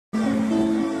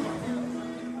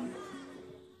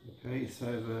So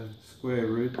the square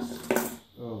roots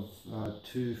of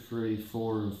 2, 3,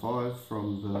 4 and 5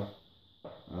 from the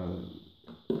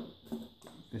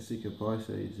Vesica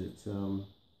Pisces. It's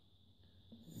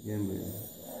again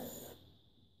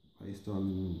based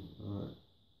on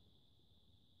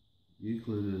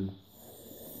Euclid and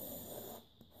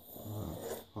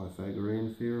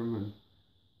Pythagorean theorem, and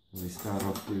we start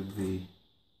off with the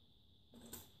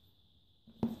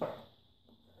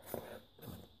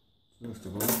first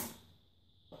of all,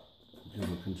 do a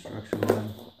construction line.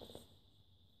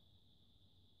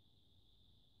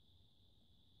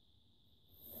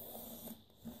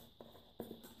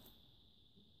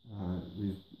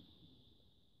 We've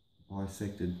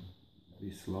bisected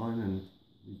this line and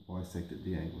we've bisected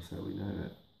the angle, so we know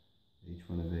that each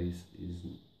one of these is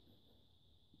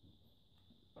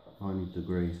 90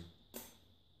 degrees.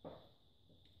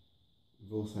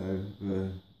 We've also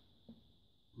the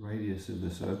radius of the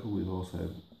circle. We've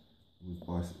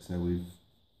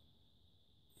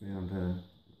found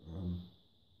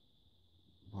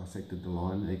bisected the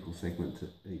line, equal segment to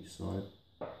each side,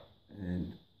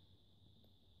 and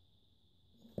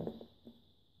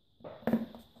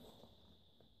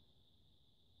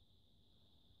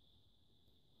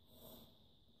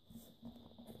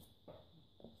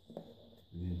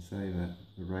we can say that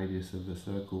the radius of the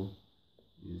circle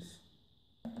is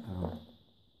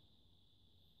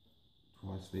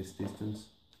twice this distance.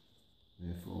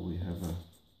 Therefore we have a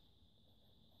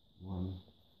 1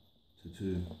 to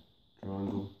 2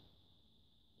 triangle.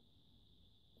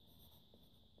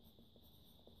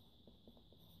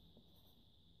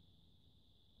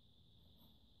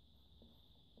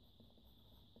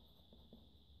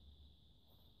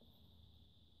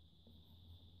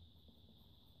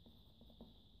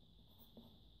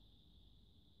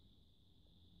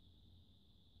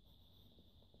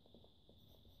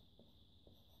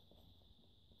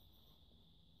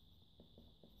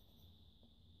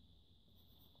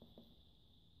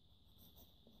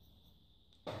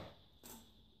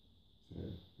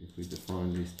 If we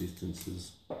define this distance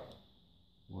as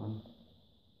 1,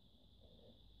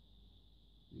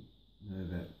 we know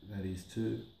that that is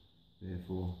 2,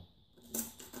 therefore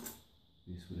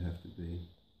this would have to be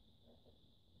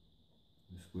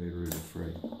the square root of 3.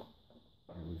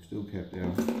 And we've still kept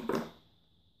our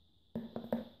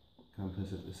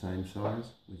compass at the same size,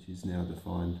 which is now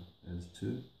defined as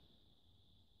 2.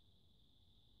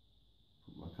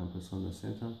 Put my compass on the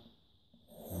centre.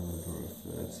 I'll draw a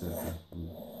third circle. I'm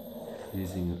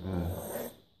using a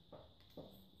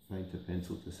fainter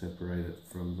pencil to separate it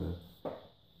from the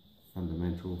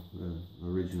fundamental, the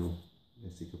original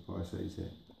Vesica Pisces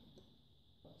there.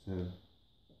 So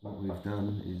what we've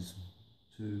done is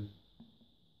 2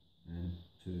 and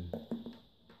 2.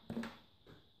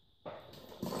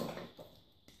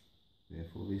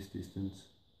 Therefore this distance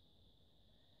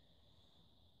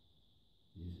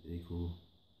is equal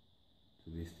to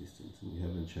this distance, and we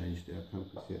haven't changed our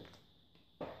compass yet.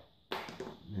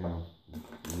 Now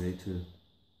we need to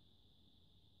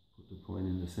put the point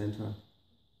in the centre,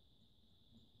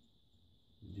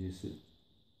 reduce it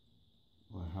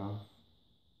by half,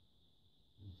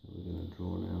 and so we're going to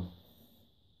draw now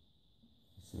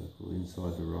a circle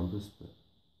inside the rhombus, but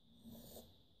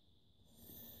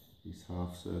this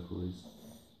half circle is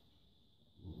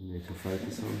what we need to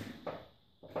focus on,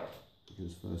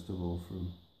 because first of all,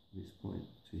 from this point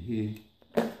to here,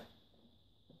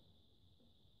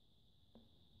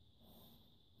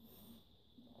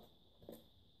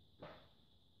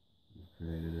 we've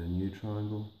created a new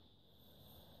triangle,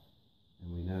 and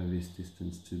we know this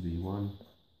distance to be 1,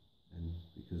 and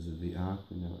because of the arc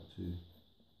we know it to be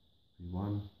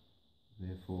 1,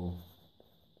 therefore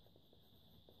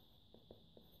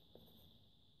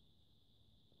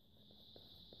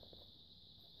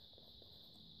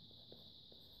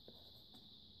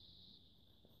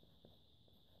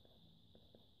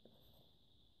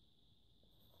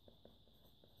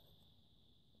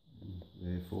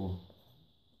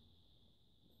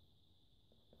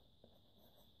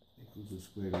equals the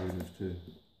square root of 2.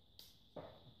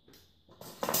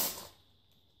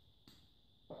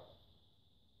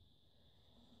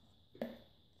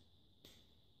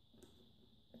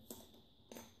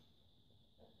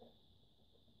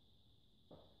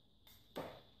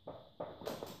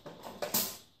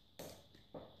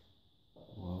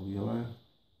 While yellow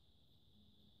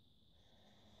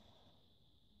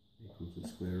equals the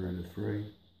square root of 3.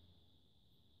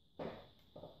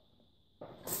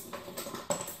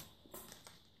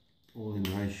 All in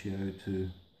ratio to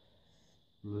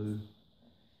blue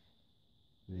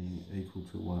being equal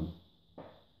to 1.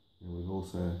 And we've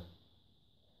also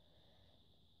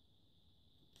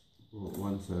brought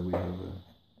one so we have a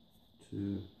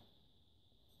 2,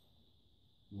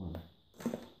 1.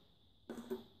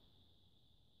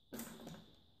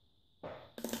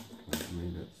 I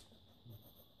mean that's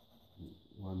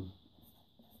 1,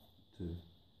 2.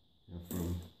 Now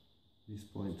from this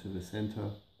point to the center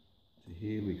to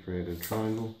here we create a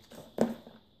triangle.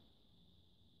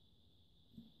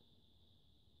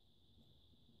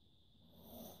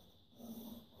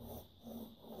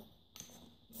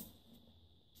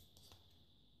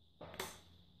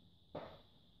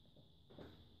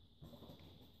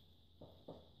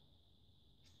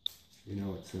 You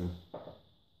know it's a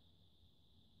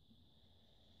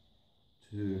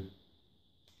 2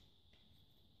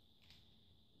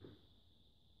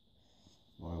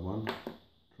 by 1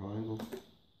 triangle,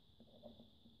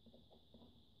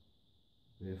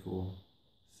 therefore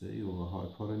C, or the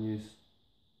hypotenuse,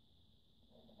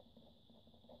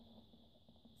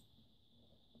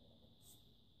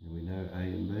 and we know A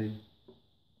and B,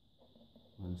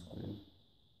 1 squared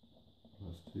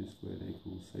plus 2 squared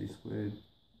equals C squared,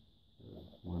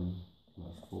 1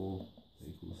 plus 4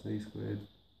 equals C squared,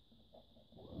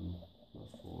 1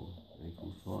 plus 4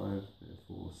 equals 5,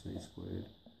 therefore C squared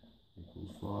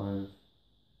equals 5,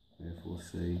 therefore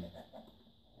C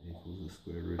equals the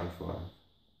square root of 5.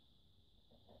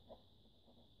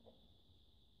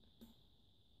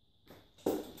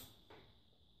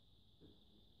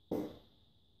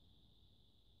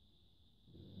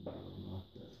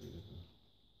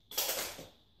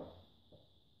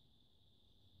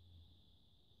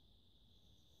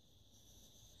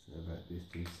 So that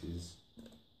distance is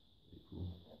equal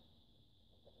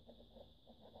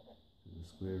to the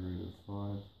square root of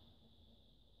 5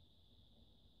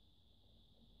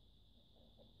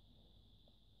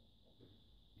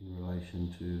 in relation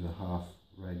to the half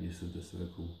radius of the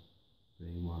circle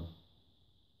being 1.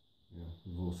 Now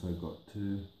we've also got 2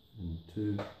 and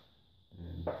 2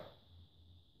 and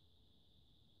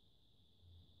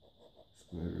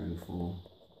square root of 4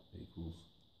 equals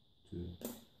 2. So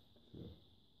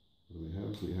what do we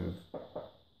have? We have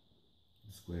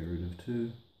the square root of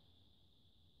 2,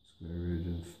 square root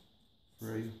of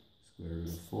 3, square root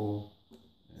of 4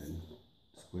 and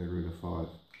square root of 5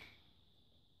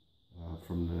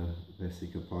 from the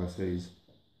Vesica Pisces,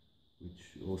 which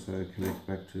also connects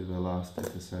back to the last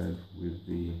episode with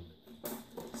the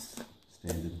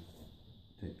standard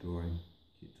tech drawing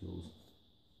kit tools.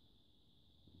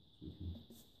 So we can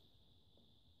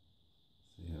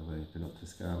see how they're not to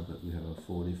scale, but we have a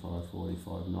 45,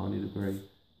 45, 90 degree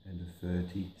and a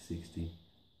 30, 60,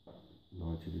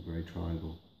 90 degree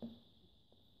triangle.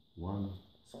 1,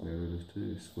 square root of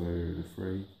 2, square root of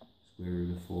 3, square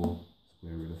root of 4,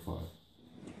 square root of 5.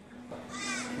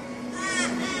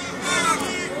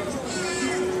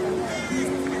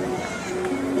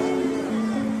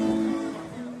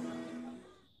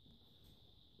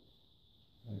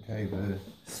 Okay, the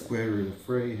square root of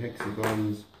 3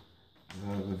 hexagons,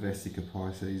 the Vesica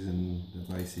Pisces and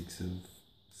the basics of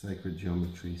sacred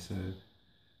geometry. So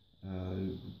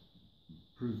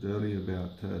proved earlier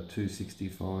about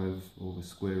 265, or the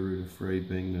square root of 3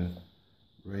 being the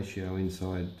ratio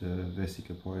inside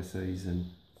Vesica Pisces, and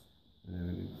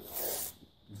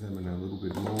examine a little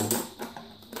bit more.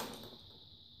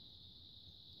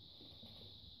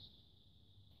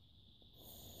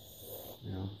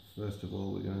 Now, first of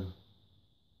all, we're going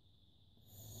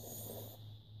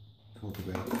to talk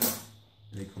about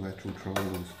equilateral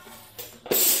triangles.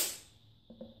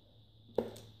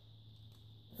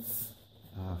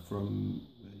 From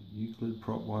Euclid,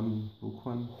 Prop 1, Book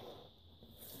 1,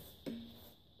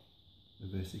 the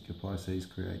Vesica Pisces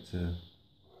creates a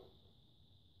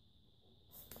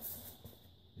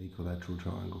equilateral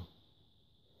triangle.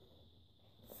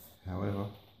 However,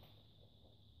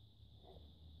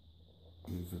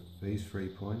 with these 3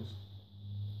 points,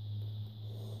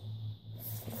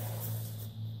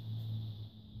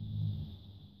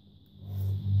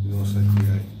 we also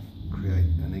create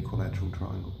an equilateral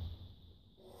triangle.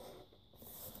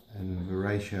 And the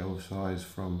ratio of size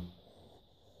from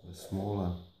the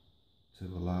smaller to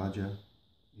the larger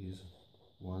is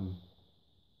 1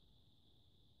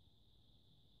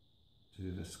 to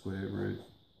the square root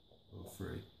of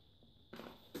 3.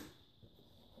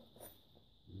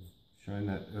 We've shown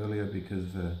that earlier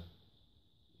because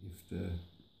if the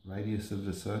radius of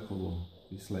the circle, or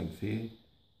this length here,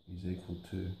 is equal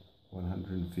to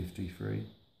 153,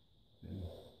 then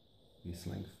this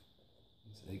length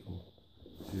is equal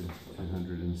to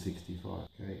 265.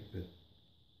 Okay, but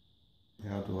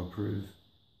how do I prove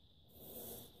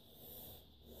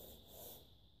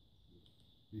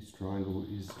this triangle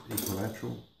is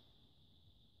equilateral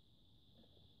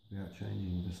without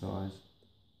changing the size?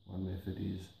 One method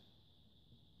is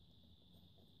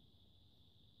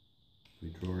if we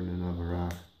draw in another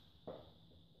arc,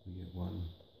 we get 1,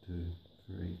 2,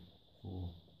 3, 4,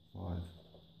 5,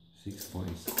 6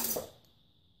 points,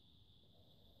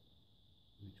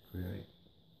 which create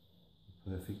a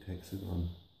perfect hexagon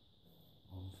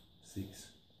of 6.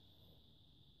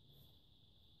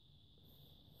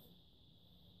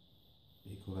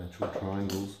 Equilateral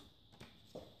triangles.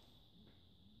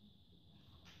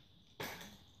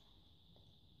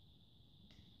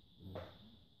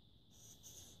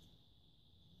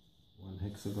 One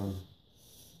hexagon.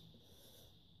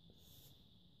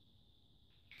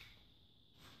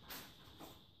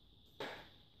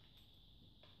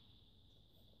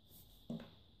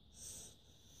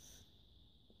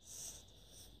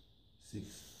 Six.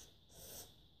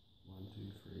 1,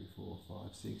 2, 3, 4,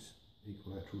 5, 6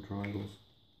 equilateral triangles.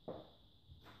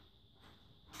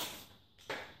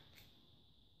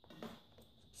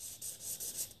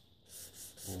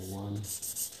 Or 1.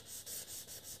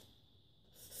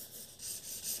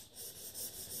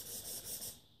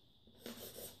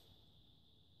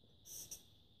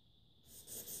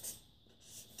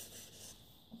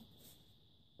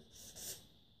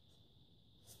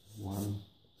 One,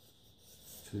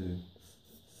 2,